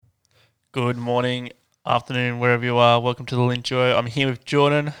Good morning, afternoon, wherever you are. Welcome to the Link Duo. I'm here with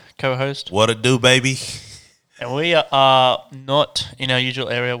Jordan, co-host, What it do, baby? and we are not in our usual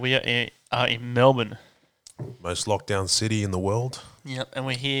area. We are in Melbourne. Most lockdown city in the world. Yep, and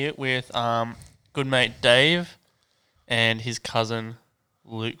we're here with good mate Dave and his cousin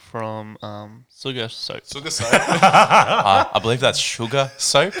Luke from Sugar Soap. Sugar soap. I believe that's sugar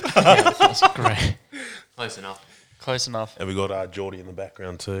soap. Yeah, that's great. Close enough. Close enough. And we got Geordie in the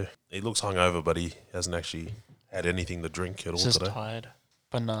background too. He looks hungover, but he hasn't actually had anything to drink at all Just today. tired.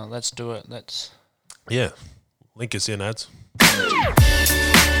 But no, let's do it. Let's. Yeah. Link us in, ads.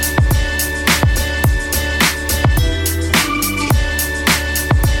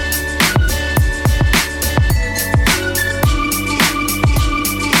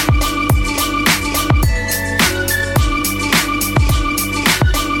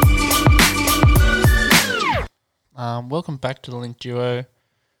 Welcome back to the Link Duo.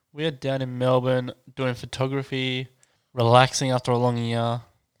 We're down in Melbourne doing photography, relaxing after a long year,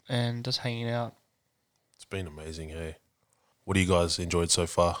 and just hanging out. It's been amazing, hey. What do you guys enjoyed so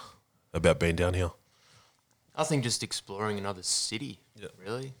far about being down here? I think just exploring another city, Yep.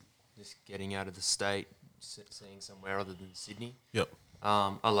 really. Just getting out of the state, seeing somewhere other than Sydney. Yep.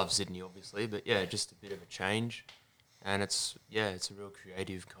 I love Sydney, obviously, but yeah, just a bit of a change. And it's a real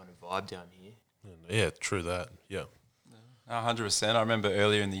creative kind of vibe down here. Yeah, true that. Yeah. 100%. I remember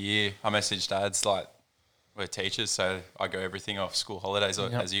earlier in the year, I messaged dads, like, we're teachers, so I go everything off school holidays,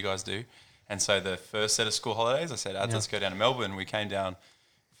 Yep. as you guys do. And so the first set of school holidays, I said, Ads, let's go down to Melbourne. We came down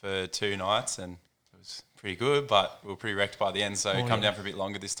for 2 nights and it was pretty good, but we were pretty wrecked by the end. So come down for a bit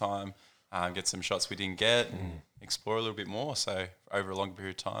longer this time, get some shots we didn't get and explore a little bit more. So over a longer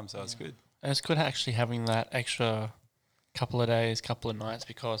period of time, so it was good. And it's good actually having that extra couple of days, couple of nights,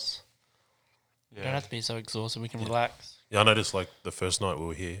 because you don't have to be so exhausted. We can relax. Yeah, I noticed like the first night we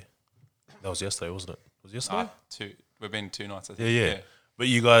were here. That was yesterday, wasn't it? Was it yesterday? We've been 2 nights, I think. Yeah. But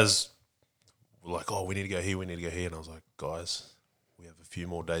you guys were like, oh, we need to go here, we need to go here. And I was like, guys, we have a few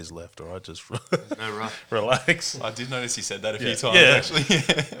more days left, all right? Just No rush. relax. I did notice he said that a few times, Yeah.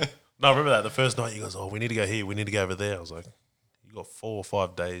 actually. No, I remember that. The first night you guys, oh, we need to go here, we need to go over there. I was like, you got 4 or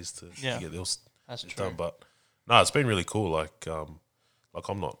 5 days to get this That's true. done. But no, it's been really cool. Like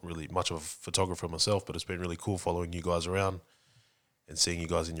I'm not really much of a photographer myself, but it's been really cool following you guys around and seeing you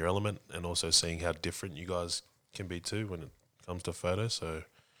guys in your element, and also seeing how different you guys can be too when it comes to photos. So,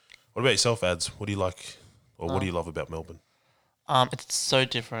 what about yourself, Ads? What do you like, or what do you love about Melbourne? It's so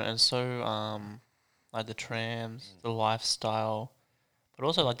different and so like the trams, the lifestyle, but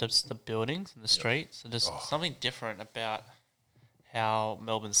also like just the buildings and the streets. And just something different about how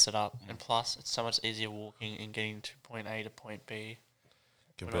Melbourne's set up. And plus, it's so much easier walking and getting to point A to point B.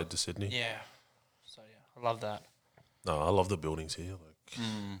 Compared to Sydney? Yeah. So yeah, I love that. No, I love the buildings here. Like,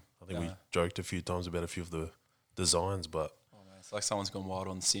 I think we joked a few times about a few of the designs, but It's like someone's gone wild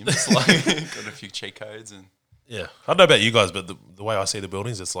on Sims, like got a few cheat codes and yeah, I don't know about you guys, but the way I see the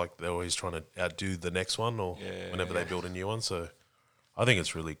buildings, it's like they're always trying to outdo the next one, or whenever they build a new one. So I think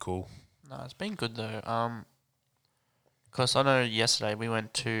it's really cool. No, it's been good though. Because I know yesterday we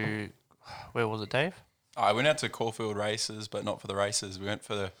went to, where was it, Dave? I went out to Caulfield races, but not for the races. We went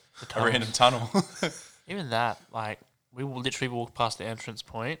for a random tunnel. Even that, like, we literally walked past the entrance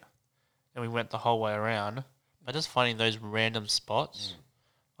point and we went the whole way around. But just finding those random spots,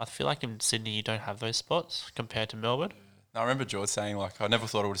 I feel like in Sydney you don't have those spots compared to Melbourne. I remember George saying, like, I never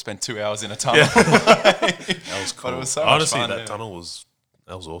thought I would have spent 2 hours in a tunnel. That was cool. But it was so Honestly, much fun, that tunnel was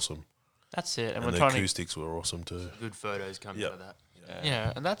awesome, That's it. And and we're the trying acoustics were awesome too. Good photos come out of that. to...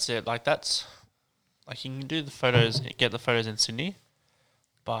 Yeah, and that's it. Like, that's... Like, you can do the photos, get the photos in Sydney,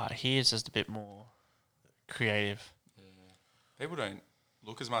 but here's just a bit more creative. People don't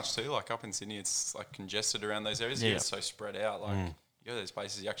look as much too. Like up in Sydney, it's like congested around those areas. Yeah. It's so spread out. Like you go to those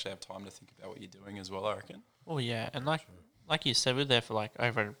places, you actually have time to think about what you're doing as well, I reckon. Oh, yeah. And like you said, we were there for, like,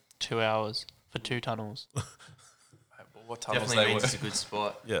 over 2 hours for 2 tunnels. What tunnels Definitely they means were. it's a good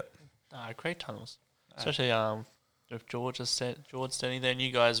spot. Yeah, Great tunnels. Especially with George standing there and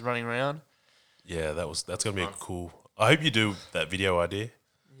you guys running around. yeah, that's gonna be a cool. I hope you do that video idea.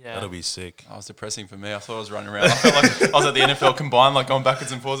 Yeah. That'll be sick. That was depressing for me. I thought I was running around. I felt like I was at the NFL combined, like going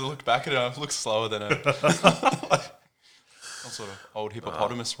backwards and forwards. I looked back at it, and I looked slower than some sort of old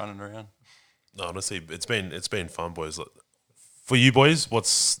hippopotamus running around. No, honestly, it's been fun, boys. Like, for you boys,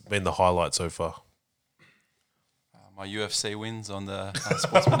 what's been the highlight so far? My UFC wins on the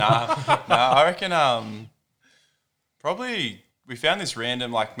sportsman. I reckon probably we found this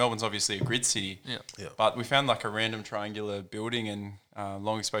random, like Melbourne's obviously a grid city, Yeah. but we found like a random triangular building and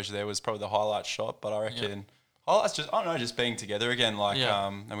long exposure there was probably the highlight shot. But I reckon Oh, that's just, I don't know, just being together again. Like, Yeah.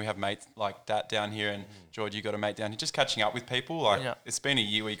 and we have mates like Dat down here, and George, you got a mate down here. Just catching up with people. Like, Yeah. it's been a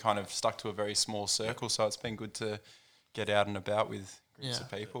year where you kind of stuck to a very small circle, so it's been good to get out and about with groups Yeah.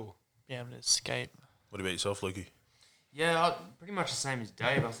 of people. Be able to escape. What about yourself, Lukey? Yeah, pretty much the same as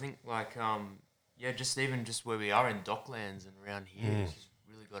Dave. I think just where we are in Docklands and around here, it's just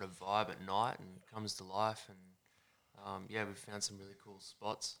really got a vibe at night and comes to life. And we've found some really cool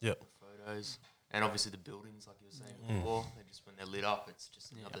spots Yep. for photos, and obviously the buildings, like you were saying before, they just when they're lit up, it's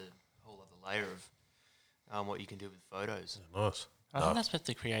just another whole other layer of what you can do with photos. Nice. I think that's with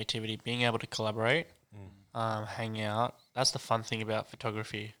the creativity, being able to collaborate, hang out. That's the fun thing about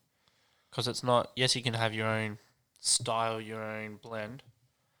photography, because it's not. Yes, you can have your own style, your own blend,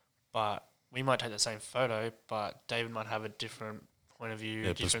 but we might take the same photo, but David might have a different point of view,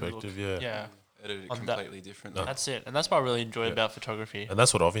 Yeah, different perspective, look. yeah. Edit it On that- completely differently. That's it, and that's what I really enjoy about photography. And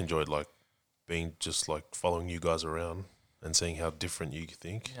that's what I've enjoyed, like being just like following you guys around and seeing how different you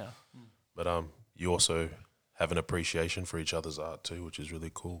think. Yeah, But you also have an appreciation for each other's art too, which is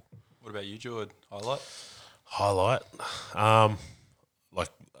really cool. What about you, George? Highlight? Highlight, like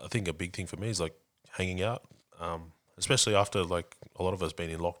I think a big thing for me is like hanging out, especially after like a lot of us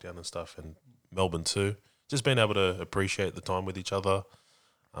being in lockdown and stuff, and Melbourne too. Just being able to appreciate the time with each other,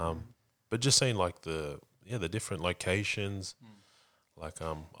 but just seeing like the different locations, like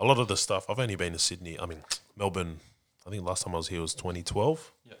a lot of the stuff. I've only been to Sydney. I mean Melbourne. I think last time I was here was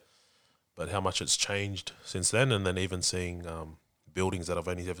 2012. Yeah. But how much it's changed since then, and then even seeing buildings that I've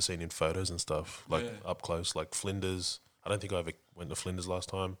only ever seen in photos and stuff, like up close, like Flinders. I don't think I ever went to Flinders last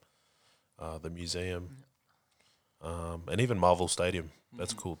time. The museum, and even Marvel Stadium.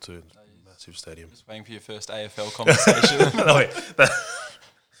 That's cool too. Massive stadium. Just waiting for your first AFL conversation. No, wait,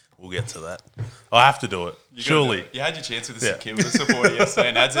 we'll get to that. I have to do it. Surely. You had your chance with the St Kilda supporter yesterday,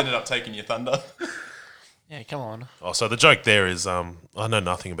 and Ads ended up taking your thunder. yeah. Come on. Oh, so the joke there is, I know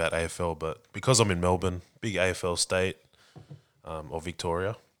nothing about AFL, but because I'm in Melbourne, big AFL state, or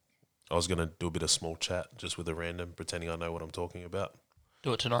Victoria, I was going to do a bit of small chat just with a random, pretending I know what I'm talking about.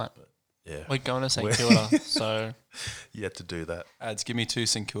 Do it tonight. Yeah, We're going to St Kilda, so yet to do that. Ads, give me 2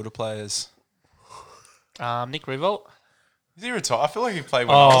 St Kilda players. Nick Revolt. Is he retired? I feel like he played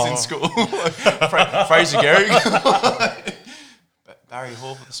when I was in school. Fraser Gehrig. Barry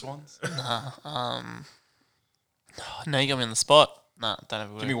Hall for the Swans. No, you got me on the spot. Nah, don't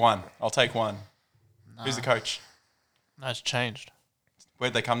have a Give me word. one. I'll take one. Who's the coach? No, it's changed.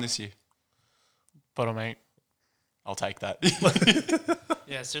 Where'd they come this year? Bottom 8. I'll take that.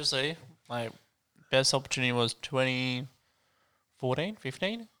 Yeah, seriously. My best opportunity was 2014,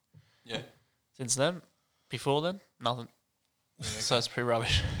 15. Yeah. Since then, before then, nothing. So it's pretty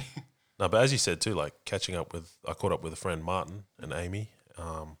rubbish. No, but as you said too, like I caught up with a friend, Martin and Amy.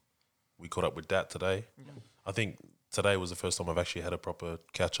 We caught up with Dat today. I think today was the first time I've actually had a proper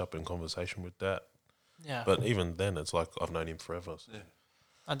catch up and conversation with Dat. Yeah. But even then, it's like I've known him forever. So. Yeah.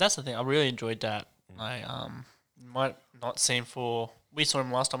 And that's the thing. I really enjoyed that. I might not see him we saw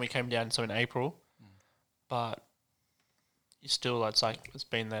him last time we came down, so in April. But you still, it's like it's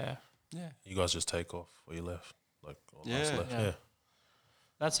been there. Yeah. You guys just take off or you left, like Yeah. us left. Yeah. Yeah.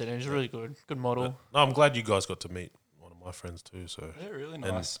 That's it. He's really good. Good model. No, I'm glad you guys got to meet one of my friends too. So They're really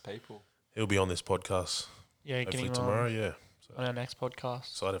nice people. he'll be on this podcast Yeah, hopefully getting tomorrow. Yeah, so on our next podcast.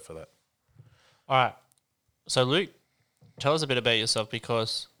 excited for that. All right. So, Luke, tell us a bit about yourself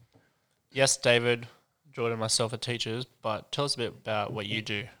because, yes, David, Jordan, and myself are teachers, but tell us a bit about what you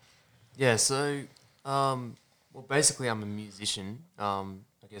do. Yeah, so basically I'm a musician. I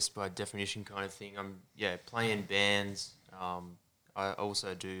guess by definition kind of thing. I'm playing bands. I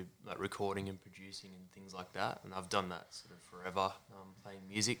also do like recording and producing and things like that, and I've done that sort of forever. Playing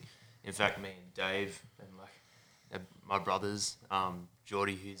music. In fact, me and Dave and my brothers,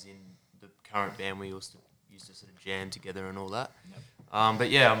 Geordie, who's in the current band, we used to sort of jam together and all that. Yep. But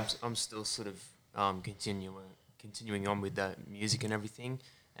yeah, I'm still sort of continuing on with that music and everything,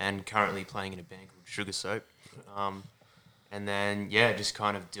 and currently playing in a band called Sugar Soap. And then just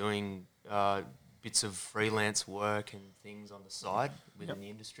kind of doing bits of freelance work and things on the side within the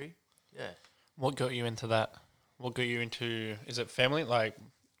industry. Yeah. What got you into that? What got you into, is it family? Like,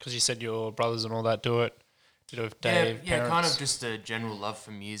 because you said your brothers and all that do it. Did it with Dave, Yeah, kind parents? of just a general love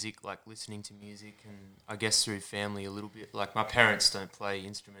for music, like listening to music, and I guess through family a little bit. Like my parents don't play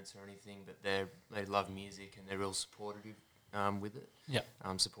instruments or anything, but they love music and they're real supportive with it. Yeah.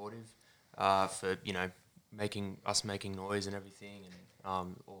 Supportive for making noise and everything,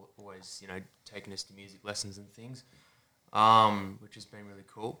 and always taking us to music lessons and things, which has been really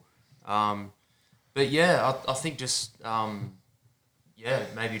cool. But yeah, I think just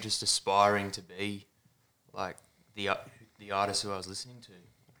maybe just aspiring to be like the artist who I was listening to.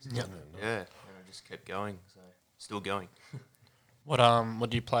 Yeah. Yeah, and I just kept going. So still going. What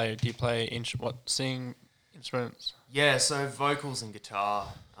do you play? Do you play sing instruments? Yeah, so vocals and guitar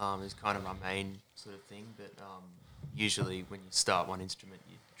is kind of my main sort of thing. But usually when you start one instrument,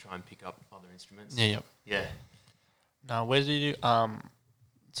 you try and pick up other instruments. Yeah. Yeah. Now, where do you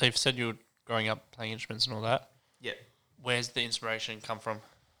so you've said you were growing up playing instruments and all that. Yeah. Where's the inspiration come from?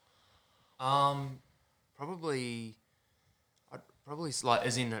 Probably, I'd probably like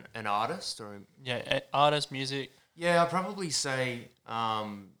as in an artist or Artist, music. yeah, I'd probably say I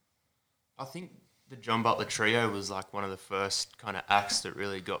think the John Butler Trio was like one of the first kind of acts that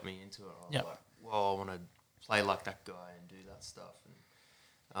really got me into it. I was Yep. like, well, I want to play like that guy and do that stuff.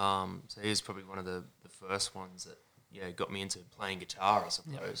 And so he was probably one of the first ones that got me into playing guitar, I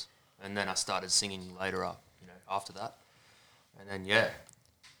suppose. And then I started singing later up, after that. And then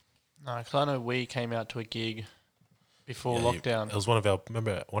No, because I know we came out to a gig before Yeah, lockdown. It was one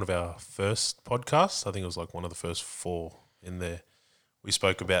of our first podcasts. I think it was like one of the first 4 in there. We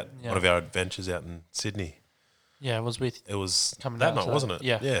spoke about one of our adventures out in Sydney. Yeah, it was with It was coming that down night, to that. wasn't it?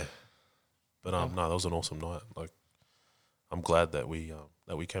 Yeah. Yeah. But no, that was an awesome night. Like, I'm glad that we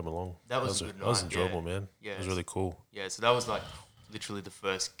came along. That was a good That was night, enjoyable, yeah. man. Yeah, It was really cool. yeah, so that was like literally the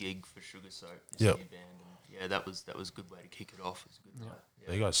first gig for Sugar Soap, the Yep. Sydney band. And that was a good way to kick it off. It was a good night.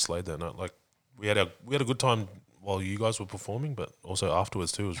 Yeah, you guys slayed that night. Like, we had a good time while you guys were performing, but also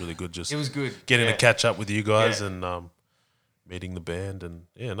afterwards too. It was really good. Just It was good. getting to catch up with you guys Yeah. and meeting the band, and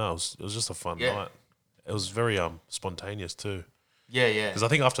it was just a fun Yeah. night. It was very spontaneous too. Yeah. Because I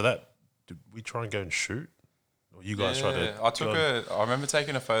think after that, did we try and go and shoot? Or you guys tried to? I remember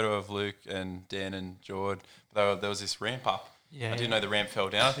taking a photo of Luke and Dan and Jord. There was this ramp up. Yeah, I didn't know the ramp fell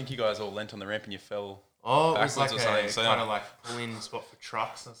down. I think you guys all leant on the ramp and you fell. Oh, it was like backwards or a something, so- kind of like pull-in spot for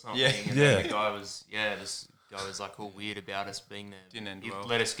trucks or something. Yeah. And then the guy was, this guy was like all weird about us being there. Didn't end He well.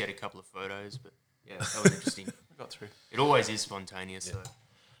 let us get a couple of photos, but that was interesting. We got through. It always is spontaneous, though.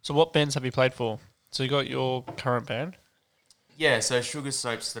 So what bands have you played for? So you got your current band? Yeah, so Sugar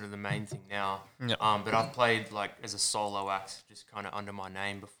Soap's sort of the main thing now. Yep. But I've played like as a solo act, just kind of under my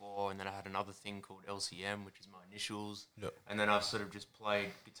name before, and then I had another thing called LCM, which is my initials. Yep. And then I've sort of just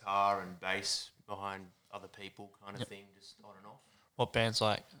played guitar and bass behind other people, kind of thing, just on and off. What bands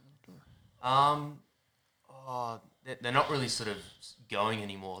like? They're not really sort of going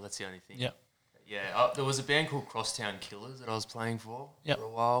anymore. That's the only thing. Yep. Yeah, there was a band called Crosstown Killers that I was playing for a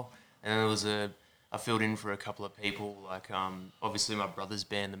while, and then there was I filled in for a couple of people, like obviously my brother's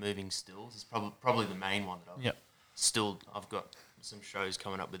band, The Moving Stills, is probably the main one that I've got some shows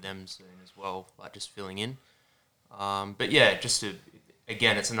coming up with them soon as well, like just filling in. But yeah,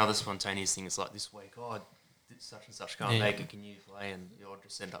 again, it's another spontaneous thing. It's like this week, such and such can't make it. Can you play? And you'll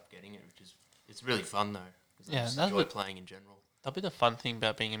just end up getting it, it's really fun though. 'Cause I just enjoy playing in general. That'll be the fun thing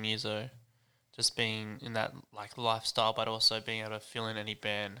about being a muso, just being in that like lifestyle, but also being able to fill in any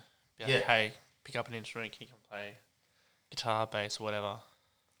band. Be like, hey, pick up an instrument, you can play guitar, bass, whatever.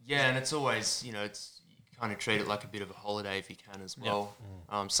 Yeah, and it's always, you kind of treat it like a bit of a holiday if you can as well.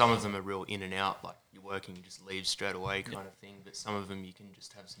 Some of them are real in and out, like you're working, you just leave straight away kind of thing. But some of them you can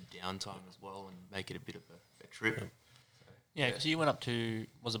just have some downtime as well and make it a bit of a trip. Yeah, because you went up to,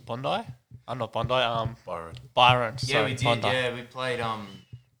 was it Bondi? I'm not Bondi, Byron. Byron. Yeah, sorry, we did. Bondi. Yeah, we played.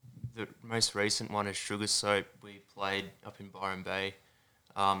 The most recent one is Sugar Soap. We played up in Byron Bay.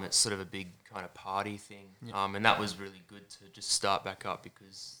 It's sort of a big kind of party thing, and that was really good to just start back up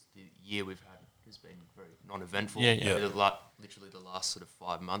because the year we've had has been very non-eventful. Literally the last sort of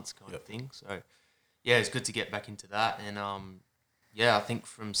 5 months kind of thing. So, yeah, it's good to get back into that. And I think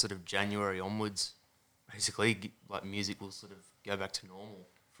from sort of January onwards, basically, like music will sort of go back to normal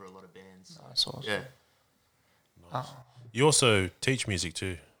for a lot of bands. That's awesome. Yeah. Nice. You also teach music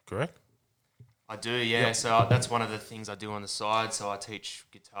too, correct? I do, yeah. Yep. So that's one of the things I do on the side. So I teach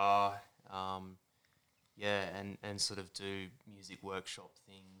guitar, and sort of do music workshop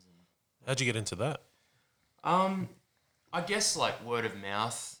things. And how'd you get into that? I guess like word of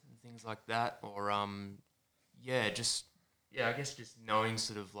mouth and things like that, or I guess just knowing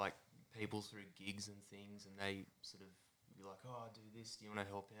sort of like people through gigs and things, and they sort of be like, oh, I do this. Do you want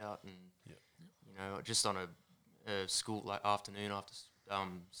to help out? And just on a school like afternoon after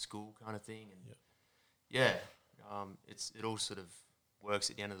school kind of thing, and it all sort of works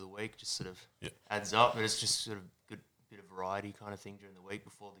at the end of the week. Just sort of adds up, but it's just sort of good bit of variety kind of thing during the week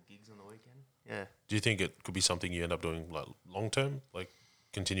before the gigs on the weekend. Yeah. Do you think it could be something you end up doing like long term, like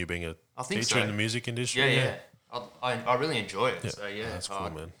continue being a teacher so. in the music industry? Yeah. I really enjoy it. So that's cool,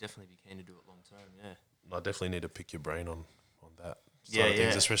 I'd man. definitely be keen to do it long term. Yeah. I definitely need to pick your brain on that Yeah, side of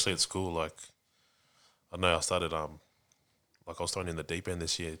things, especially at school. Like, I know I started like I was thrown in the deep end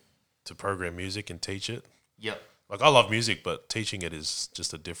this year to program music and teach it. Yep. Like I love music, but teaching it is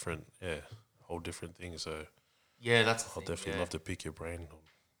just a different, whole different thing. So Yeah, that's the I'll thing, definitely yeah. love to pick your brain on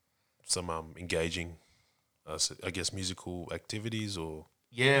some engaging, I guess, musical activities or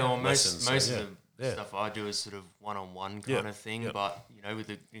Yeah, well, lessons. most So, of the yeah. stuff I do is sort of one-on-one Yeah, kind of thing. yeah. But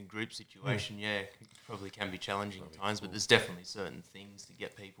with in group situation, it probably can be challenging at times. But there's definitely certain things to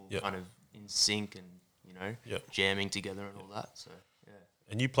get people Yeah. kind of in sync and Yeah. jamming together and all that. So yeah.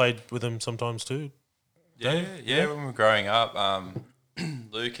 And you played with them sometimes too, Yeah, Dave? yeah. When we were growing up,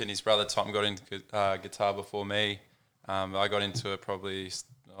 Luke and his brother Tom got into guitar before me. I got into it probably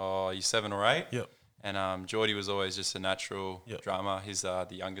year 7 or 8. Yep. And Geordie was always just a natural Yep. drummer. He's the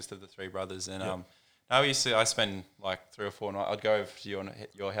youngest of the 3 brothers. And Yep. I spend like 3 or 4 nights. I'd go over to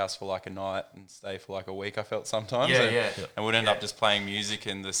your house for like a night and stay for like a week. I felt sometimes. Yeah, and, yeah. And we'd end up just playing music.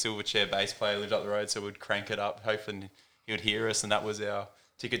 And the Silverchair bass player lived up the road, so we'd crank it up, hoping he would hear us. And that was our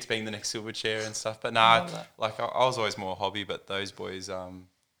ticket to being the next Silverchair and stuff. But nah, like I was always more hobby. But those boys,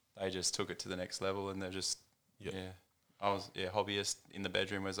 they just took it to the next level, and they're just I was hobbyist in the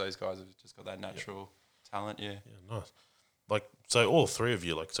bedroom, whereas those guys have just got that natural talent. Yeah. Yeah, nice. Like, so all 3 of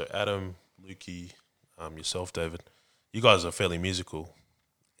you, like, so Adam, Lukey, yourself, David, you guys are fairly musical.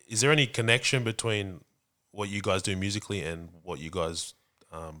 Is there any connection between what you guys do musically and what you guys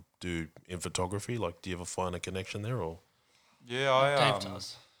do in photography? Like, do you ever find a connection there, or? Yeah, Dave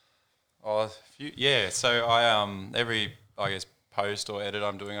does. So I every post or edit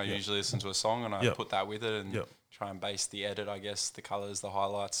I'm doing, I usually listen to a song and I put that with it and try and base the edit, I guess, the colours, the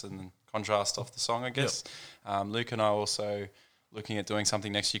highlights and contrast off the song, I guess. Luke and I are also looking at doing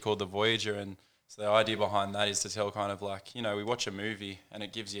something next year called The Voyager, and so the idea behind that is to tell kind of like, we watch a movie and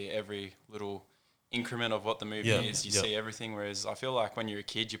it gives you every little increment of what the movie is. You see everything, whereas I feel like when you're a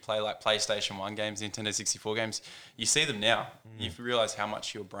kid, you play like PlayStation 1 games, Nintendo 64 games, you see them now. You realise how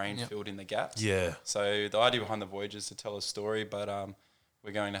much your brain filled in the gaps. Yeah. So the idea behind The Voyage is to tell a story, but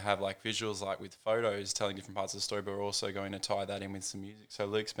we're going to have like visuals like with photos telling different parts of the story, but we're also going to tie that in with some music. So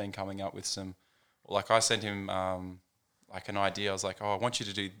Luke's been coming up with some, like I sent him like an idea. I was like, I want you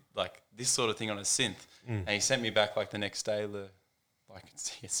to do like this sort of thing on a synth. And he sent me back like the next day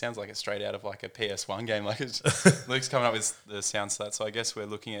it sounds like it's straight out of like a PS1 game. Like Luke's coming up with the sounds to that. So I guess we're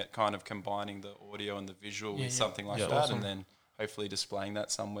looking at kind of combining the audio and the visual with something like that, and then hopefully displaying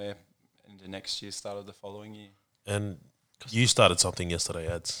that somewhere into next year, start of the following year. And you started something yesterday,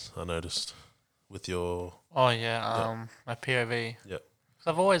 Ads, I noticed, with your... Oh yeah, my POV. Yep.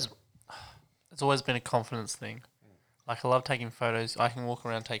 It's always been a confidence thing. Like I love taking photos. I can walk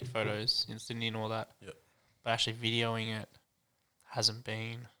around, take photos in Sydney and all that. Yep. But actually videoing it hasn't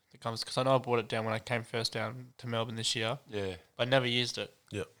been the comes because I know I brought it down when I came first down to Melbourne this year. Yeah. But I never used it.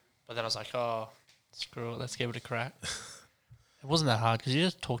 Yep. But then I was like, oh, screw it, let's give it a crack. It wasn't that hard because you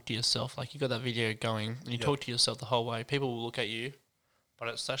just talk to yourself. Like you got that video going and you talk to yourself the whole way. People will look at you, but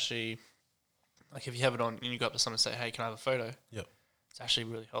it's actually like if you have it on and you go up to someone and say, hey, can I have a photo? Yep. It's actually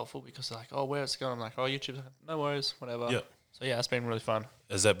really helpful because they're like, oh, where's it going? I'm like, oh, YouTube. No worries, whatever. Yep. So yeah, it's been really fun.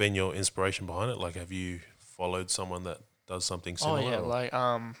 Has that been your inspiration behind it? Like, have you followed someone that does something similar? Oh yeah, or? like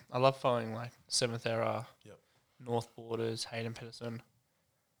I love following like Seventh Era, Yep. North Borders, Hayden Peterson.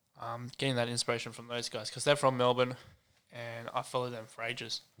 Getting that inspiration from those guys because they're from Melbourne, and I followed them for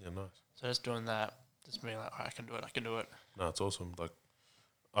ages. Yeah, nice. So just doing that, just being like, oh, I can do it. No, it's awesome. Like,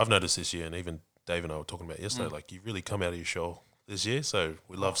 I've noticed this year, and even Dave and I were talking about yesterday, like, you've really come out of your shell this year, so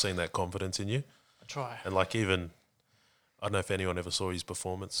we love seeing that confidence in you. I try. And, like, even, I don't know if anyone ever saw his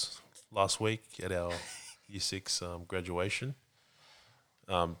performance last week at our Year 6 graduation.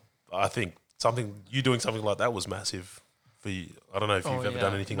 I think you doing something like that was massive for you. I don't know if you've ever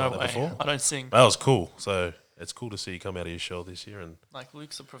done anything like that before. I don't sing. That was cool. So it's cool to see you come out of your shell this year. And Like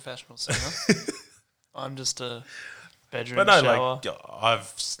Luke's a professional singer. I'm just a bedroom but no, shower.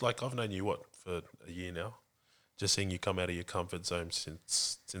 like I've known you for a year now. Just seeing you come out of your comfort zone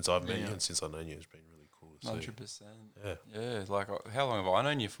since I've met you and since I've known you has been really cool. 100%. Yeah. Yeah. Like, how long have I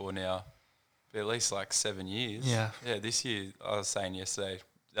known you for now? At least like 7 years. Yeah. Yeah. This year, I was saying yesterday,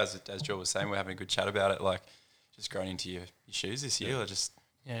 as Joel was saying, we're having a good chat about it. Like, just growing into your shoes this year,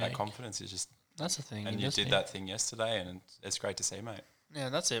 that confidence is just. That's the thing. And you did that thing yesterday, and it's great to see, mate. Yeah,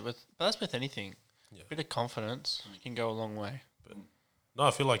 that's it. But that's with anything. Yeah. A bit of confidence can go a long way. But no,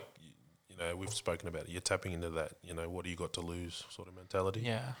 I feel like we've spoken about it. You're tapping into that. What do you got to lose sort of mentality.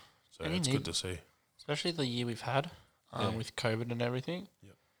 Yeah. So it's good to see. Especially the year we've had with COVID and everything.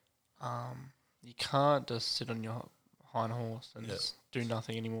 Yep. You can't just sit on your hind horse and just do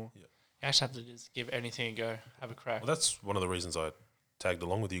nothing anymore. Yep. You actually have to just give anything a go, have a crack. Well, that's one of the reasons I tagged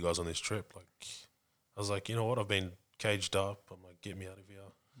along with you guys on this trip. Like, I was like, you know what? I've been caged up. I'm like, get me out of here.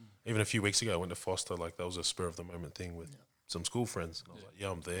 Even a few weeks ago, I went to Foster. Like that was a spur of the moment thing with some school friends. And I was like,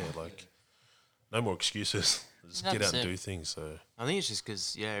 yeah, I'm there. Like, no more excuses. Just get out and do things. So I think it's just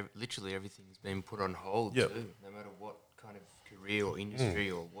because, literally everything's been put on hold Yep. too. No matter what kind of career or industry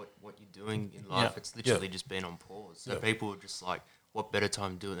or what you're doing in life, it's literally just been on pause. So people are just like, what better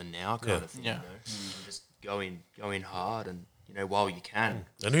time to do it than now kind of thing, you know? And just go in hard and, while you can.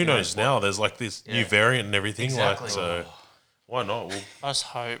 and who knows now? There's like this new variant and everything. Exactly. Like so, why not? We'll I just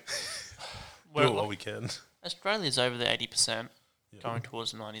hope. do it while we can. Australia's over the 80%, going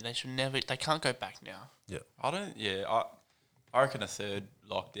towards 90. They should never. They can't go back now. Yeah. I reckon a third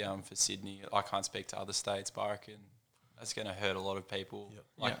lockdown for Sydney. I can't speak to other states, but I reckon that's going to hurt a lot of people. Yep.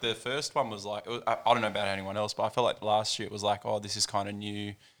 Like the first one was like, I don't know about anyone else, but I felt like last year it was like, oh, this is kind of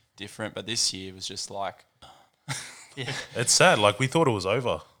new, different. But this year was just like, It's sad. Like we thought it was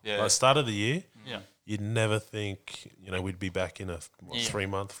over. Yeah. Like start of the year, Yeah. you'd never think we'd be back in a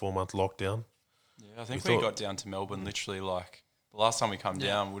 3-month, 4-month lockdown. yeah, I think we got down to Melbourne literally like the last time we come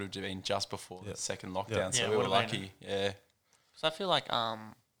down would have been just before the second lockdown. So we were lucky. Yeah. So I feel like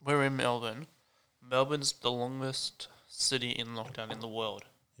we're in Melbourne. Melbourne's the longest city in lockdown in the world.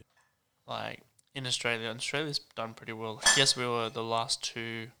 Like in Australia's done pretty well. Yes, we were the last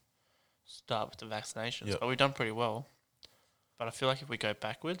to start with the vaccinations, but we've done pretty well. But I feel like if we go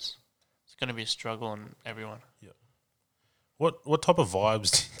backwards, it's going to be a struggle on everyone. What type of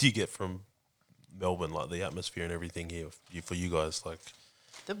vibes do you get from Melbourne, like the atmosphere and everything here for you guys? Like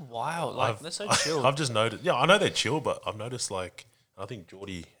They're wild. Like they're so chill. I've just noticed. Yeah, I know they're chill, but I've noticed like I think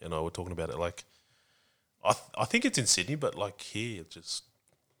Geordie and I were talking about it. Like I think it's in Sydney, but like here, it's just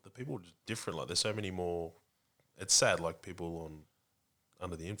the people are just different. Like there's so many more. It's sad, like people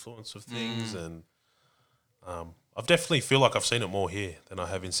under the influence of things, and I've definitely feel like I've seen it more here than I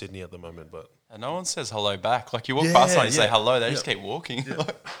have in Sydney at the moment. But And no one says hello back. Like you walk past someone, you say hello, they just keep walking.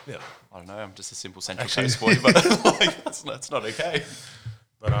 yeah. I don't know. I'm just a simple Central Coast boy, but like, that's not okay.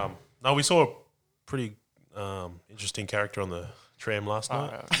 But no, we saw a pretty interesting character on the tram last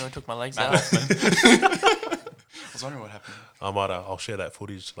night. No one took my legs out. I was wondering what happened. I'll share that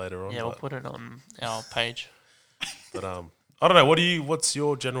footage later on. Yeah, we'll put it on our page. But I don't know. What's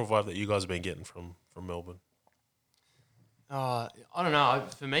your general vibe that you guys have been getting from Melbourne? I don't know.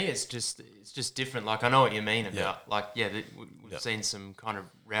 For me, it's just different. Like I know what you mean about we've seen some kind of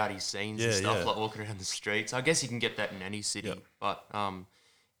rowdy scenes and stuff like walking around the streets. I guess you can get that in any city, but I'm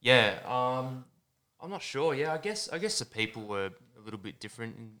not sure. Yeah, I guess the people were a little bit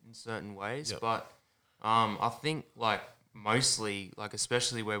different in certain ways, but I think like mostly like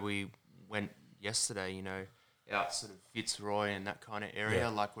especially where we went yesterday, out sort of Fitzroy and that kind of area,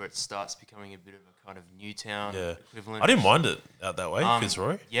 like where it starts becoming a bit of a kind of Newtown equivalent. I didn't mind it out that way,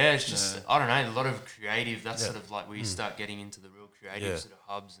 Fitzroy. Yeah, it's just I don't know, a lot of creative. That's sort of like where you start getting into the real creative sort of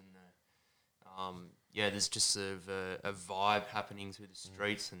hubs and there's just sort of a vibe happening through the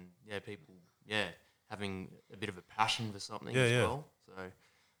streets and people having a bit of a passion for something as well. So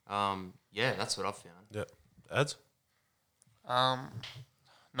that's what I've found. Yeah, ads.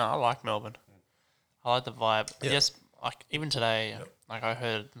 No, I like Melbourne. I like the vibe. Yeah. Yes, like even today, like I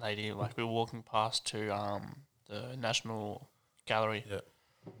heard a lady, like we were walking past to the National Gallery. Yeah.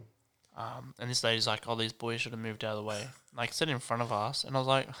 And this lady's like, "Oh, these boys should have moved out of the way." Like sit in front of us, and I was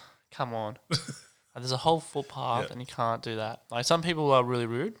like, "Come on." Like, there's a whole footpath, and you can't do that. Like some people are really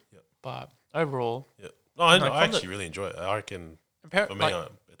rude, but overall, no, I actually really enjoy it. I reckon for me,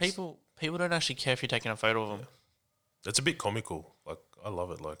 people don't actually care if you're taking a photo of them. It's a bit comical. Like I love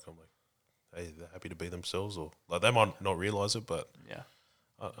it. Like I'm like, hey, they're happy to be themselves, or like they might not realize it, but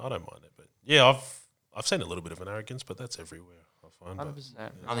I don't mind it. But yeah, I've seen a little bit of an arrogance, but that's everywhere. I find. 100%.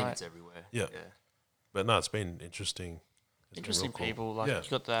 I think it's everywhere. Yeah. But no, it's been interesting. Interesting cool. people. Like you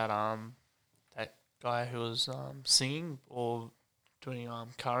got that guy who was singing or doing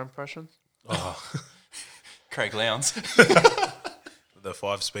car impressions. Oh. Craig Lowndes. The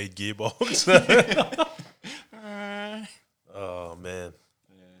 5-speed gearbox. Oh man.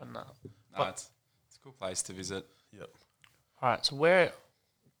 But no. It's a cool place to visit. Yep. All right, so we're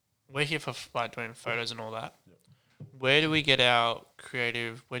here for like doing photos and all that. Where do we get our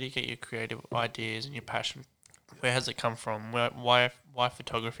creative? Where do you get your creative ideas and your passion? Where has it come from? Why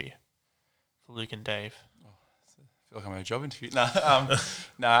photography for Luke and Dave? I feel like I'm in a job interview. Well,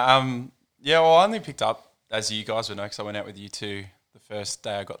 I only picked up, as you guys would know, because I went out with you two the first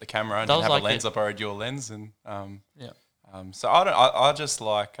day I got the camera and didn't have a lens. I borrowed your lens, and so I just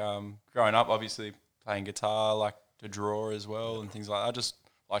like growing up, obviously playing guitar, like to draw as well and things like that. I just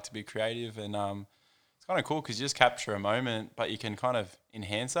like to be creative, and it's kind of cool because you just capture a moment, but you can kind of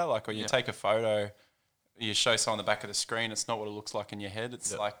enhance that. Like, or you take a photo you show someone the back of the screen, it's not what it looks like in your head.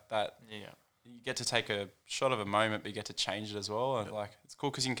 It's like that. Yeah. You get to take a shot of a moment, but you get to change it as well. And like it's cool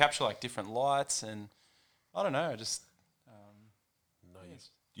because you can capture like different lights and I don't know, just No,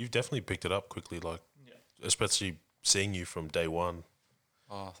 you've definitely picked it up quickly, like especially seeing you from day one.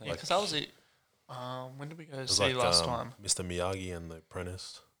 oh, Yeah, because that was it. When did we go It was see like last time? Mr. Miyagi and The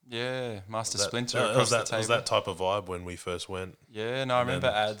Apprentice. yeah, Master Was that- Splinter that- across that, the table. was that type of vibe when we first went. Yeah, no, I And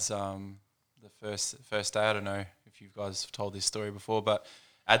remember then- ads. The first day, I don't know if you guys have told this story before, but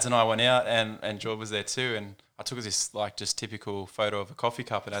ads and I went out and George was there too, and I took this like just typical photo of a coffee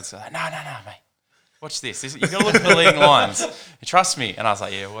cup, and ads like, no, mate, watch this. You gotta look for the leading lines. You trust me, and I was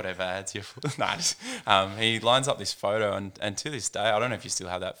like, yeah, whatever, ads. You're nah, just, he lines up this photo, and to this day, I don't know if you still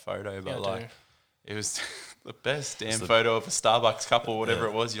have that photo, but Yeah, I like, do. it was the best damn the- photo of a Starbucks cup or whatever Yeah.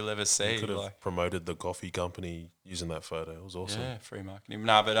 it was you'll ever You see. could have Like, promoted the coffee company using that photo. It was awesome. yeah, free marketing.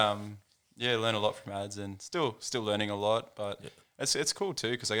 Nah, but yeah, learn a lot from ads and still learning a lot. But it's cool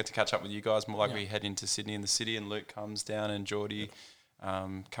too because I get to catch up with you guys more. Like we head into Sydney in the city, and Luke comes down, and Geordie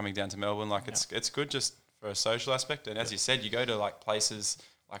coming down to Melbourne. Like it's good just for a social aspect. And as you said, you go to like places.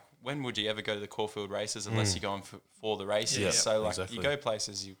 Like when would you ever go to the Caulfield races unless you're going for the races? Yeah, So like exactly. you go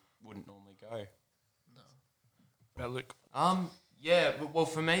places you wouldn't normally go. About Luke. Yeah, well,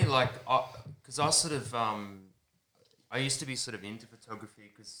 for me, like, because I sort of, I used to be sort of into photography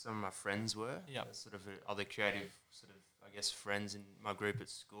because some of my friends were. Yeah. Sort of other creative, sort of, I guess, friends in my group at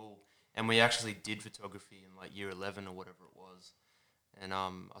school. And we actually did photography in like year 11 or whatever it was. And I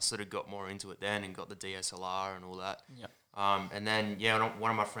sort of got more into it then and got the DSLR and all that. Yeah. And then,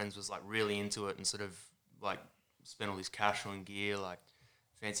 one of my friends was like really into it and sort of like spent all his cash on gear, like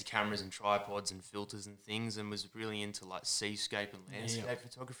fancy cameras and tripods and filters and things, and was really into like seascape and landscape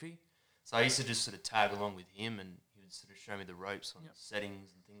photography. So I used to just sort of tag along with him, and he would sort of show me the ropes on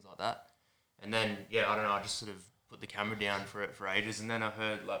settings and things like that. And then, I don't know, I just sort of put the camera down for it for ages. And then I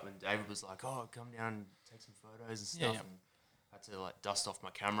heard like when David was like, "Oh, come down and take some photos and stuff," and I had to like dust off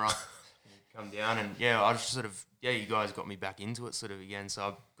my camera and come down. And I just sort of you guys got me back into it sort of again. So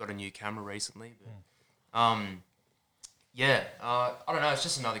I've got a new camera recently, but I don't know. It's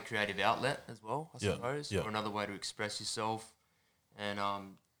just another creative outlet as well, I suppose, or another way to express yourself, and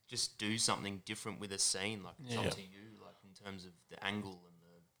just do something different with a scene. Like it's up to you, like in terms of the angle and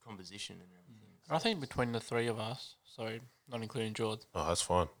the composition and everything. I think between the three of us, sorry, not including George, Oh, that's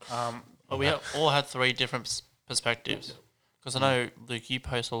fine. but we all had three different perspectives. Because I know, Luke, you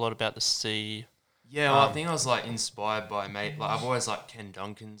post a lot about the sea. Yeah, well, I think I was like inspired by like I've always liked Ken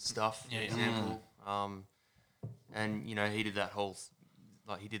Duncan's stuff, for example. And he did that whole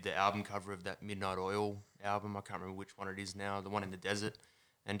he did the album cover of that Midnight Oil album. I can't remember which one it is now, the one in the desert.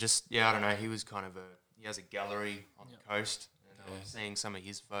 And just I don't know, he was kind of he has a gallery on the coast. And seeing some of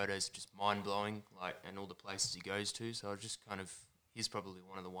his photos just mind blowing, like, and all the places he goes to. So I was just kind of he's probably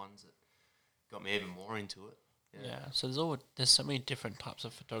one of the ones that got me even more into it. Yeah. So there's so many different types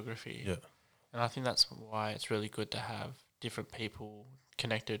of photography. Yeah. And I think that's why it's really good to have different people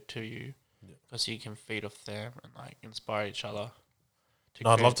connected to you, because you can feed off them and like inspire each other. No,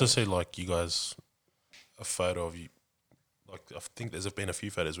 I'd love to see like you guys a photo of you. Like I think there's been a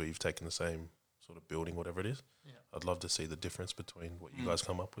few photos where you've taken the same sort of building, whatever it is. Yeah. I'd love to see the difference between what you guys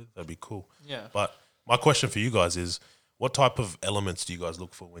come up with. That'd be cool. Yeah. But my question for you guys is, what type of elements do you guys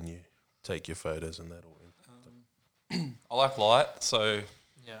look for when you take your photos and that? I like light, so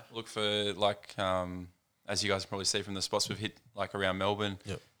Yeah. look for like as you guys probably see from the spots we've hit like around Melbourne.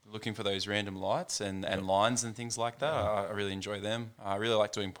 Looking for those random lights and lines and things like that. I really enjoy them. I really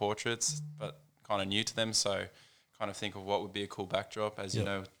like doing portraits, but kind of new to them. So kind of think of what would be a cool backdrop. As you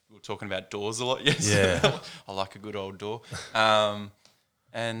know, we were talking about doors a lot. Yes. Yeah. I like a good old door.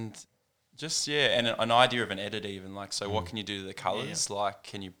 And just, and an idea of an edit even. Like, so what can you do to the colours? Like,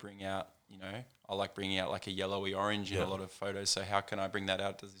 can you bring out, I like bringing out like a yellowy orange in a lot of photos. So how can I bring that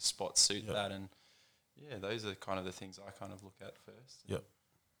out? Does this spot suit that? And those are kind of the things I kind of look at first. Yep.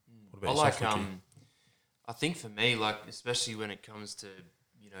 I like I think for me, like especially when it comes to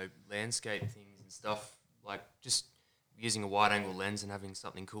landscape things and stuff, like just using a wide angle lens and having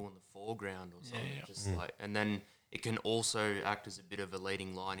something cool in the foreground or something, just like, and then it can also act as a bit of a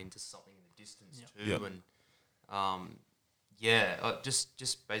leading line into something in the distance too, and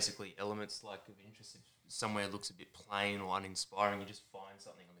just basically elements like of interest. If somewhere looks a bit plain or uninspiring, you just find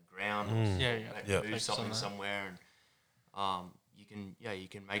something on the ground, or move something somewhere, and you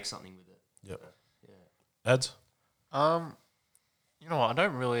can make something with it. Yep. So, Ads? You know what? I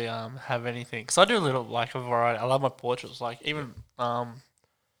don't really have anything, because I do a little like a variety. I love my portraits. Like even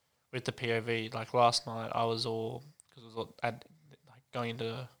with the POV, like last night I was all, because it was all like going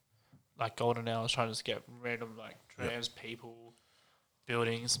into like golden hours, trying to just get random like trams, people,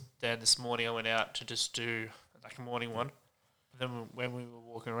 buildings. Then this morning I went out to just do like a morning one. Then when we were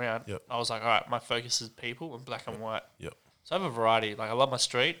walking around, I was like, all right, my focus is people and black and white. Yep. So I have a variety. Like I love my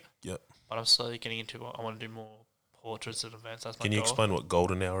street. Yep. But I'm slowly getting into I want to do more portraits and events. That's my Can you goal. explain what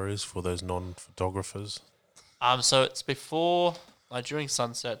golden hour is for those non-photographers? So it's before, like during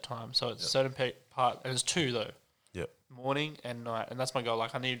sunset time. So it's a certain part. And there's two though. Yep. Morning and night, and that's my goal.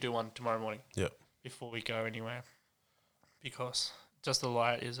 Like I need to do one tomorrow morning. Yep. Before we go anywhere, because just the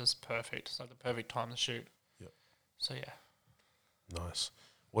light is just perfect. It's like the perfect time to shoot. Yep. So yeah. Nice.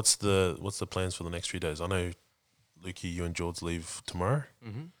 What's the plans for the next few days? I know, Lukey, you and George leave tomorrow.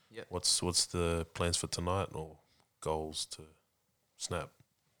 Mm-hmm. Yep. What's the plans for tonight or goals to snap?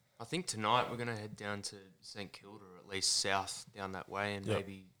 I think tonight we're going to head down to St Kilda, or at least south down that way, and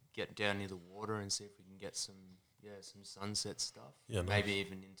maybe get down near the water and see if we can get some sunset stuff. Yeah, nice. Maybe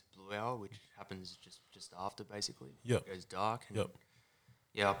even into blue hour, which happens just after basically. Yep. It goes dark. And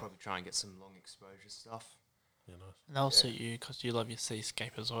yeah, I'll probably try and get some long exposure stuff. Yeah, nice. And that'll suit you because you love your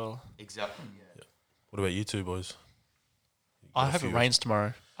seascape as well. Exactly. Yeah. What about you two boys? I hope it rains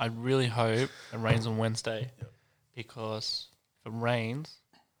tomorrow. I really hope it rains on Wednesday because if it rains,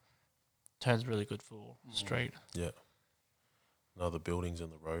 it turns really good for street. Yeah. No, the buildings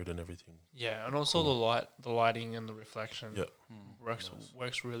and the road and everything. Yeah, and also the lighting and the reflection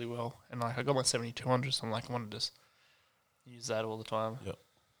works really well. And like I got my 7200, so I'm like I want to just use that all the time. Yep.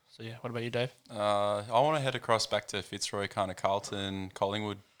 So yeah, what about you, Dave? I want to head across back to Fitzroy, kind of Carlton,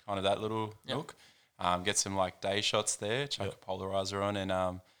 Collingwood, kind of that little nook. Get some like day shots there, chuck a polarizer on,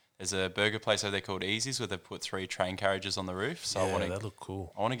 and there's a burger place over there called Easy's where they put 3 train carriages on the roof. So I want to that look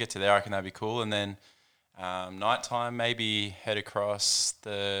cool. I want to get to there. I reckon that'd be cool. And then nighttime, maybe head across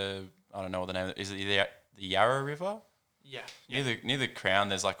the, I don't know what the name is. It the Yarra River? Yeah. Near the Crown,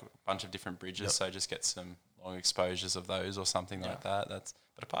 there's like a bunch of different bridges. So just get some long exposures of those or something like that. But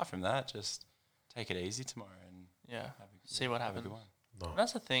apart from that, just take it easy tomorrow and see what happens. No.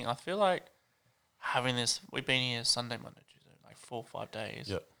 That's the thing. I feel like having this, we've been here Sunday, Monday, Tuesday, like 4 or 5 days.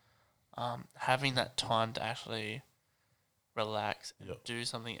 Yep. Having that time to actually relax and do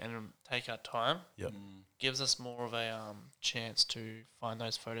something and take our time gives us more of a chance to find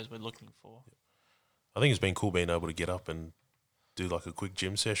those photos we're looking for. I think it's been cool being able to get up and do like a quick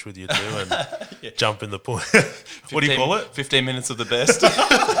gym sesh with you two and jump in the pool. What do you call it? 15 minutes of the best.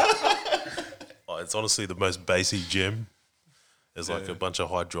 It's honestly the most basic gym. There's like a bunch of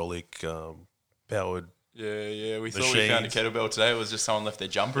hydraulic powered. Yeah. We machines. thought we found a kettlebell today. It was just someone left their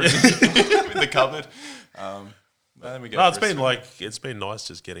jumper in the cupboard. Then we go It's been nice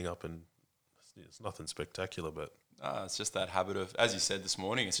just getting up and it's nothing spectacular, but it's just that habit of, as you said this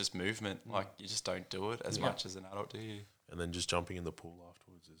morning, it's just movement. Like you just don't do it as much as an adult, do you? and then just jumping in the pool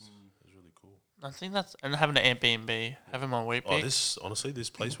afterwards is really cool. I think that's, and having an Airbnb, having my wheat bix. This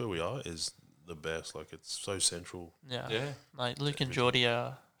place where we are is the best. Like it's so central. Yeah. Like Luke and Geordie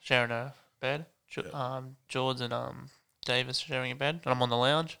are sharing a bed. George and Dave are sharing a bed, and I'm on the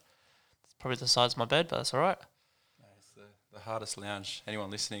lounge. It's probably the size of my bed, but that's all right. It's the hardest lounge. Anyone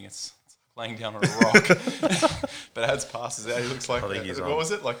listening, it's laying down on a rock. But as passes out, he looks like, I think he's what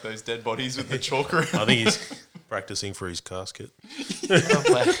was it? Like those dead bodies with the chalk around. I think he's practicing for his casket.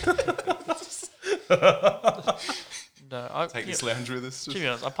 No, Take this lounge with us. To be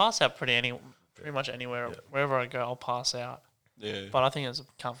honest, I pass out pretty much anywhere. Wherever I go, I'll pass out. Yeah. But I think it's a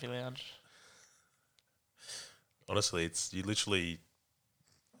comfy lounge. Honestly, it's you literally.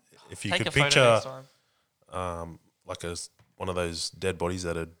 If you Take could a photo picture, next time. like one of those dead bodies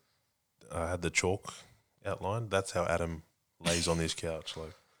that had the chalk outlined, that's how Adam lays on this couch,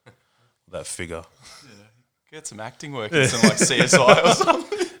 like that figure. Yeah. Get some acting work in some like CSI or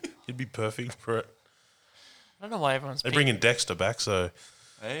something. He'd be perfect for it. I don't know why everyone's. They're bringing Dexter back, so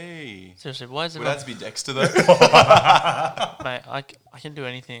Hey. Seriously, why is it? Would that be Dexter though? Mate, I can do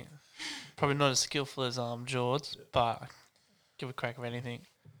anything. Probably not as skillful as George, but I give a crack of anything.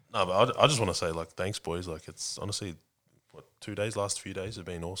 no. But I just want to say, like, thanks, boys. Like, it's honestly, last few days have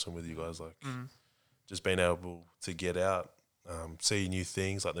been awesome with you guys. Like, just being able to get out, see new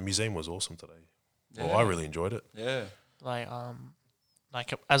things. Like the museum was awesome today. Yeah. Well, I really enjoyed it. Yeah. Like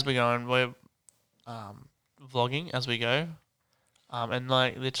as we go on, we're vlogging as we go, and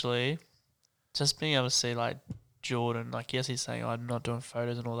like literally, just being able to see like Jordan, like yes, he's saying I'm not doing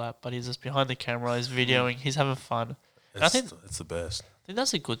photos and all that, but he's just behind the camera, he's videoing, he's having fun. And I think It's the best. I think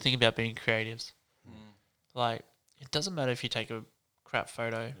that's a good thing about being creatives. Like it doesn't matter if you take a crap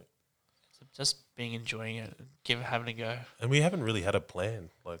photo, it's just enjoying it, having a go. And we haven't really had a plan.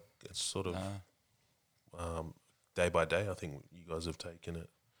 Like it's sort of day by day. I think you guys have taken it.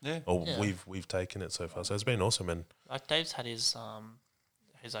 Yeah. or Yeah. we've taken it so far. So it's been awesome, and Like Dave's had his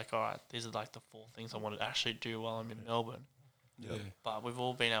he's like, all right, these are like the 4 things I want to actually do while I'm in Melbourne. Yeah. But we've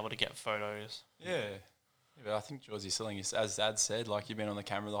all been able to get photos. Yeah. Yeah, but I think Georgie's selling us, as Dad said, like you've been on the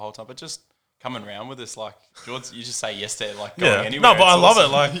camera the whole time, but just coming around with us, like George, you just say yes to like going Yeah. anywhere. No, but I It's love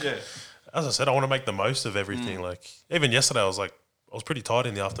it, awesome. like- yeah, as I said, I want to make the most of everything. Like even yesterday, I was pretty tired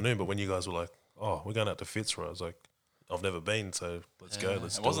in the afternoon, but when you guys were like, "Oh, we're going out to Fitzroy," I was like, "I've never been, so let's go.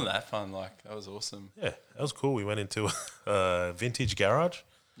 Let's it do wasn't it." that fun. Like that was awesome. Yeah, that was cool. We went into a vintage garage.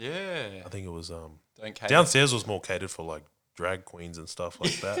 Yeah, I think it was don't cater. downstairs was more catered for like drag queens and stuff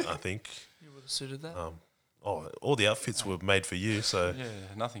like that. I think. You would have suited that. All the outfits were made for you, so Yeah,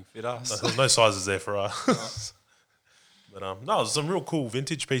 nothing fit us. there was no sizes there for us. But no, there's some real cool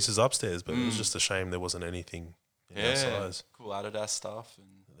vintage pieces upstairs, but it was just a shame there wasn't anything in our size. cool Adidas stuff and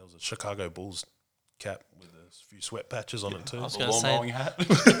There was a Chicago Bulls cap with a few sweat patches on it too. I was a gonna lawn say mowing hat.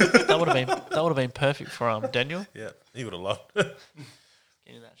 that would have been perfect for Daniel. Yeah, he would have loved.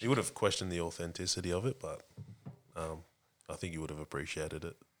 Getting that He would have questioned the authenticity of it, but I think he would have appreciated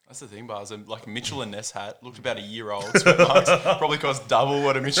it. That's the thing, Bars. Like a Mitchell and Ness hat looked about a year old. Sweat marks probably cost double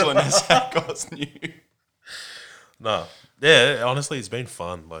what a Mitchell and Ness hat cost new. No, yeah, honestly, it's been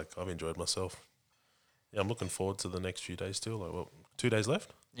fun. Like I've enjoyed myself. Yeah, I'm looking forward to the next few days still. Like, 2 days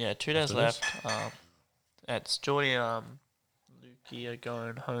left? Yeah, 2 days After this? left. It's Jordy Lukey are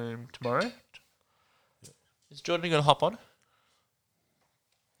going home tomorrow. Is Jordan going to hop on?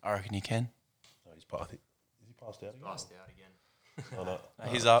 I reckon you can. No, is he passed out again? Passed out again. Oh, no.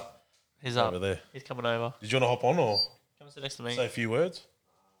 He's up. He's Over up. there. He's coming over. Did you want to hop on or Come and sit next to me. say a few words?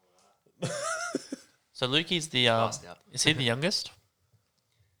 So Lukey's the Passed out. is he the youngest?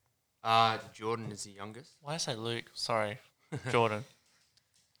 Jordan is the youngest. Why did I say Luke? Sorry, Jordan.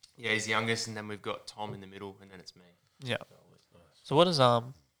 Yeah, he's the youngest, and then we've got Tom in the middle, and then it's me. Yeah. So what does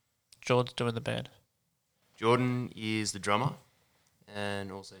George do in the band? Jordan is the drummer,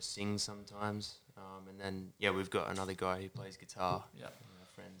 and also sings sometimes. And then we've got another guy who plays guitar. Yeah. Our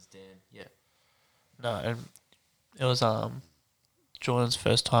friends Dan. Yeah. No, and it was Jordan's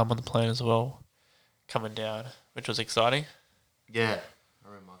first time on the plane as well, coming down, which was exciting. Yeah. I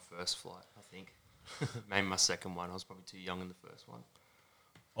remember my first flight, I think. Maybe my second one. I was probably too young in the first one.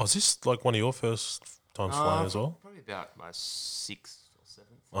 Oh, is this like one of your first times flying as well? Probably about my 6th or 7th.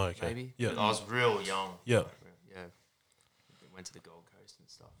 Oh, okay. Maybe. Yeah. But I was real young. Yeah. Yeah. Went to the Gold Coast and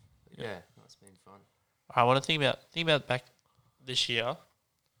stuff. But yeah, it's been fun. I want to think about back this year,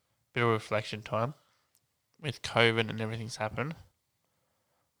 bit of reflection time, with COVID and everything's happened.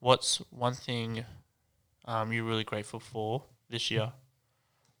 What's one thing you're really grateful for this year?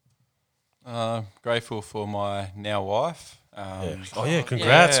 Grateful for my now wife. Yeah. Oh, yeah,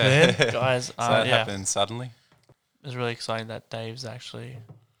 congrats, man. Guys, So that yeah, happened suddenly. it was really exciting that Dave's actually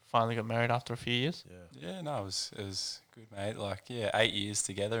finally got married after a few years. Yeah, no, it was good, mate. Like, 8 years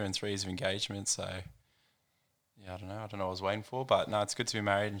together and 3 years of engagement. So, I don't know what I was waiting for, but no, it's good to be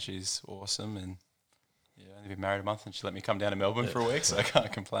married, and she's awesome. And only been married a month, and she let me come down to Melbourne for a week, so I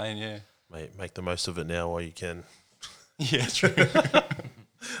can't complain. Yeah, Mate, make the most of it now while you can. yeah, true.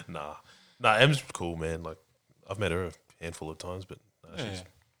 Nah, Em's cool, man. Like, I've met her a handful of times, but she's Yeah. a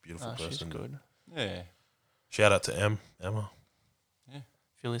beautiful Oh, she's person. good. Yeah, Shout out to Emma.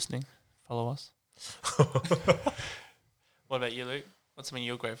 If you're listening, follow us. What about you, Luke? What's something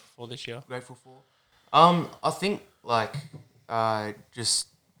you're grateful for this year? Grateful for? I think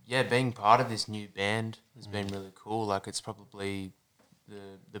being part of this new band has been really cool. Like, it's probably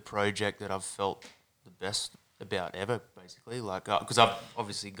the project that I've felt the best about ever, basically. Like, because I've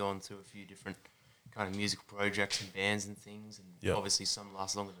obviously gone through a few different kind of musical projects and bands and things, and Yep. obviously some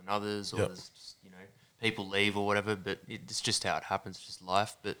last longer than others, or Yep. there's just, people leave or whatever. But it's just how it happens, it's just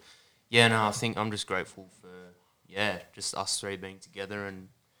life. But I think I'm just grateful for just us three being together and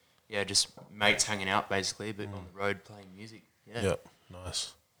just mates hanging out basically, but on the road playing music. Yeah. Yep,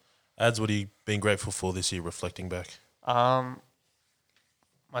 nice. Ads, what have you been grateful for this year, reflecting back?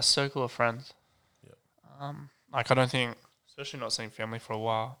 My circle of friends. Yep. Like, I don't think, especially not seeing family for a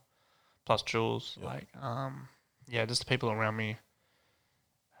while, plus Jules, Yep. just the people around me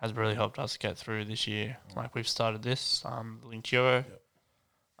has really helped us get through this year. Like, we've started this, Linked Euro,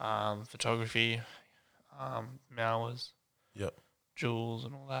 photography, Mowers, Yep. Jules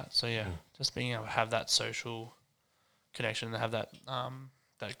and all that. So just being able to have that social connection and have that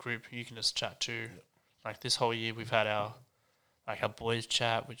that group you can just chat to. Like, this whole year we've had our boys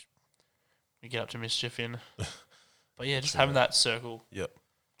chat, which we get up to mischief in. But just having that circle Yep. to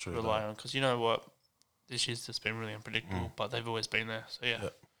True. rely on, because you know what, this year's just been really unpredictable, but they've always been there. So Yep.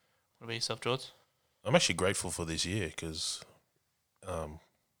 What about yourself, George? I'm actually grateful for this year because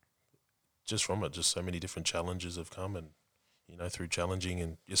just from it, just so many different challenges have come, and through challenging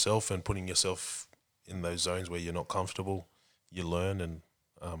and yourself and putting yourself in those zones where you're not comfortable, you learn and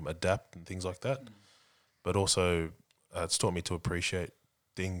adapt and things like that. But also, it's taught me to appreciate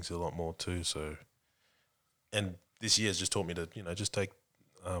things a lot more too. So, and this year has just taught me to just take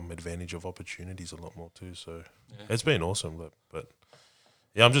advantage of opportunities a lot more too. So it's been awesome. But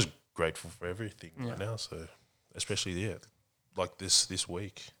yeah, I'm just grateful for everything right now. So especially like this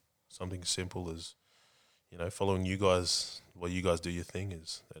week, something simple as following you guys while you guys do your thing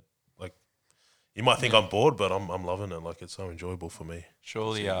is that, like, you might think I'm bored, but I'm loving it. Like, it's so enjoyable for me.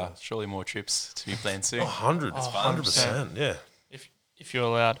 Surely more trips to be planned soon. 100%, yeah. If you're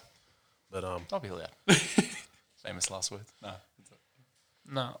allowed. But I'll be allowed. Famous last words.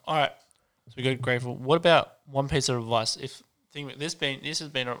 No. All right. So we got grateful. What about one piece of advice? This has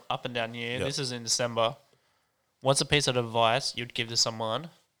been an up and down year. Yep. This is in December. What's a piece of advice you'd give to someone?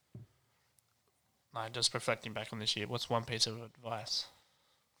 Just reflecting back on this year. What's one piece of advice?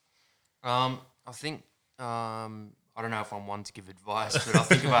 I think I don't know if I'm one to give advice, but I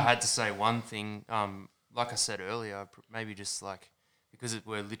think if I had to say one thing, like I said earlier, maybe just like because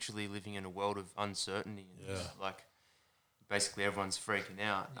we're literally living in a world of uncertainty, and like basically everyone's freaking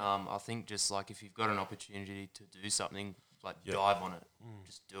out. I think just like if you've got an opportunity to do something, like dive on it,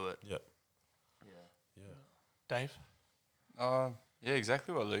 just do it. Yeah. Dave? Yeah,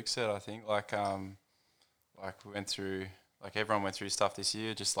 exactly what Luke said. I think like we went through, like everyone went through stuff this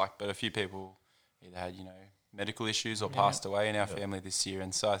year, but a few people either had medical issues or passed away in our family this year,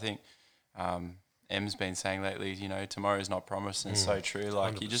 and so I think Em's been saying lately, tomorrow's not promised, and it's so true.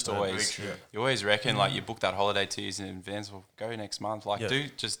 Like 100%. You always reckon like you book that holiday 2 years in advance. Well, go next month. Like I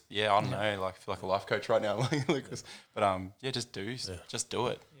don't know. Like I feel like a life coach right now, like Lucas. But just do it.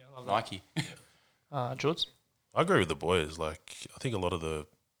 Yeah, I love Nike. George? I agree with the boys. Like, I think a lot of the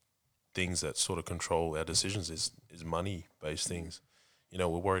things that sort of control our decisions is money-based things. We're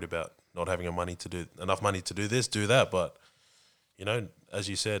worried about not having enough money to do this, do that. But, as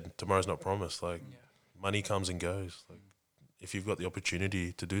you said, tomorrow's not promised. Like, money comes and goes. Like, if you've got the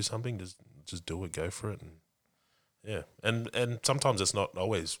opportunity to do something, just do it, go for it. And, and sometimes it's not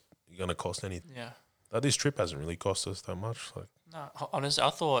always going to cost anything. Yeah. Like, this trip hasn't really cost us that much. Like, No, honestly, I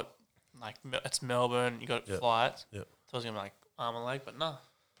thought, like, it's Melbourne, you got flights. Yeah. So I was going to be like, arm and leg, but no,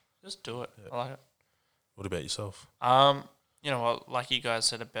 just do it. I like it. What about yourself? Like you guys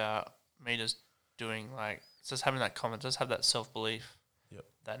said about me just doing, like, just having that confidence, just have that self-belief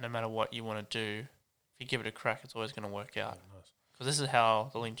that no matter what you want to do, if you give it a crack, it's always going to work out. Because this is how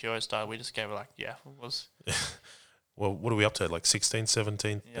the Link Duo started. We just gave it it was. Well, what are we up to? Like 16th,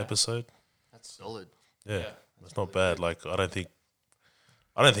 17th episode? That's solid. Yeah. That's not bad. Like, I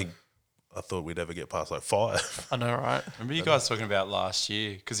thought we'd ever get past like 5. I know, right? Remember you guys talking about last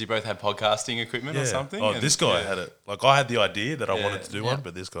year because you both had podcasting equipment or something? Oh, this guy had it. Like, I had the idea that I wanted to do one,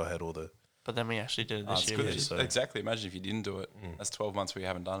 but this guy had all the... But then we actually did it this year. Good. So. Exactly. Imagine if you didn't do it. That's 12 months where you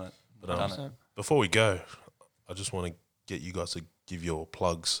haven't done it. But before we go, I just want to get you guys to give your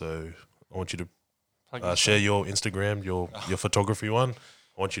plugs. So I want you to share your Instagram, your photography one.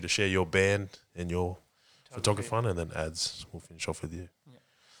 I want you to share your band and your photography one, and then ads. We'll finish off with you. Yeah.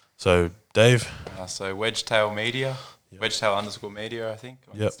 So, Dave? So Wedgetail Media. Wedgetail_media, I think.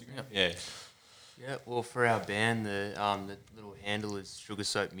 On Instagram. Yeah. Yeah, well, for our band, the little handle is Sugar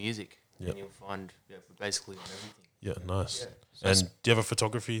Soap Music. Yep. And you'll find basically on everything. Yeah, nice. Yeah. And do you have a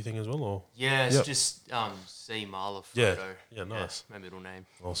photography thing as well? Or? Yeah, it's just C. Marla Photo. Yeah, nice. My middle name.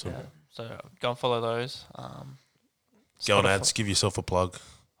 Awesome. Yeah. So go and follow those. Go on ads, give yourself a plug.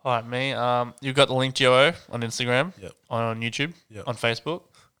 All right, me. You've got the Link Duo on Instagram, on YouTube, on Facebook,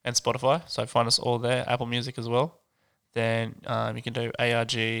 and Spotify. So find us all there. Apple Music as well. Then you can do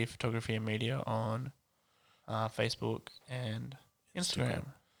ARG Photography and Media on Facebook and Instagram.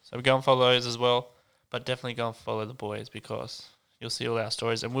 So go and follow those as well. But definitely go and follow the boys because you'll see all our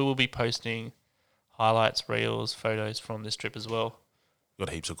stories. And we will be posting highlights, reels, photos from this trip as well. Got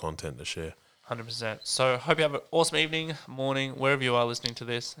heaps of content to share. 100%. So hope you have an awesome evening, morning, wherever you are listening to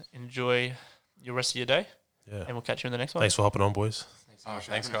this. Enjoy your rest of your day. Yeah. And we'll catch you in the next one. Thanks for hopping on, boys.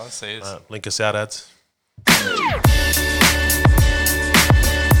 Thanks guys. See you. Link us out, ads.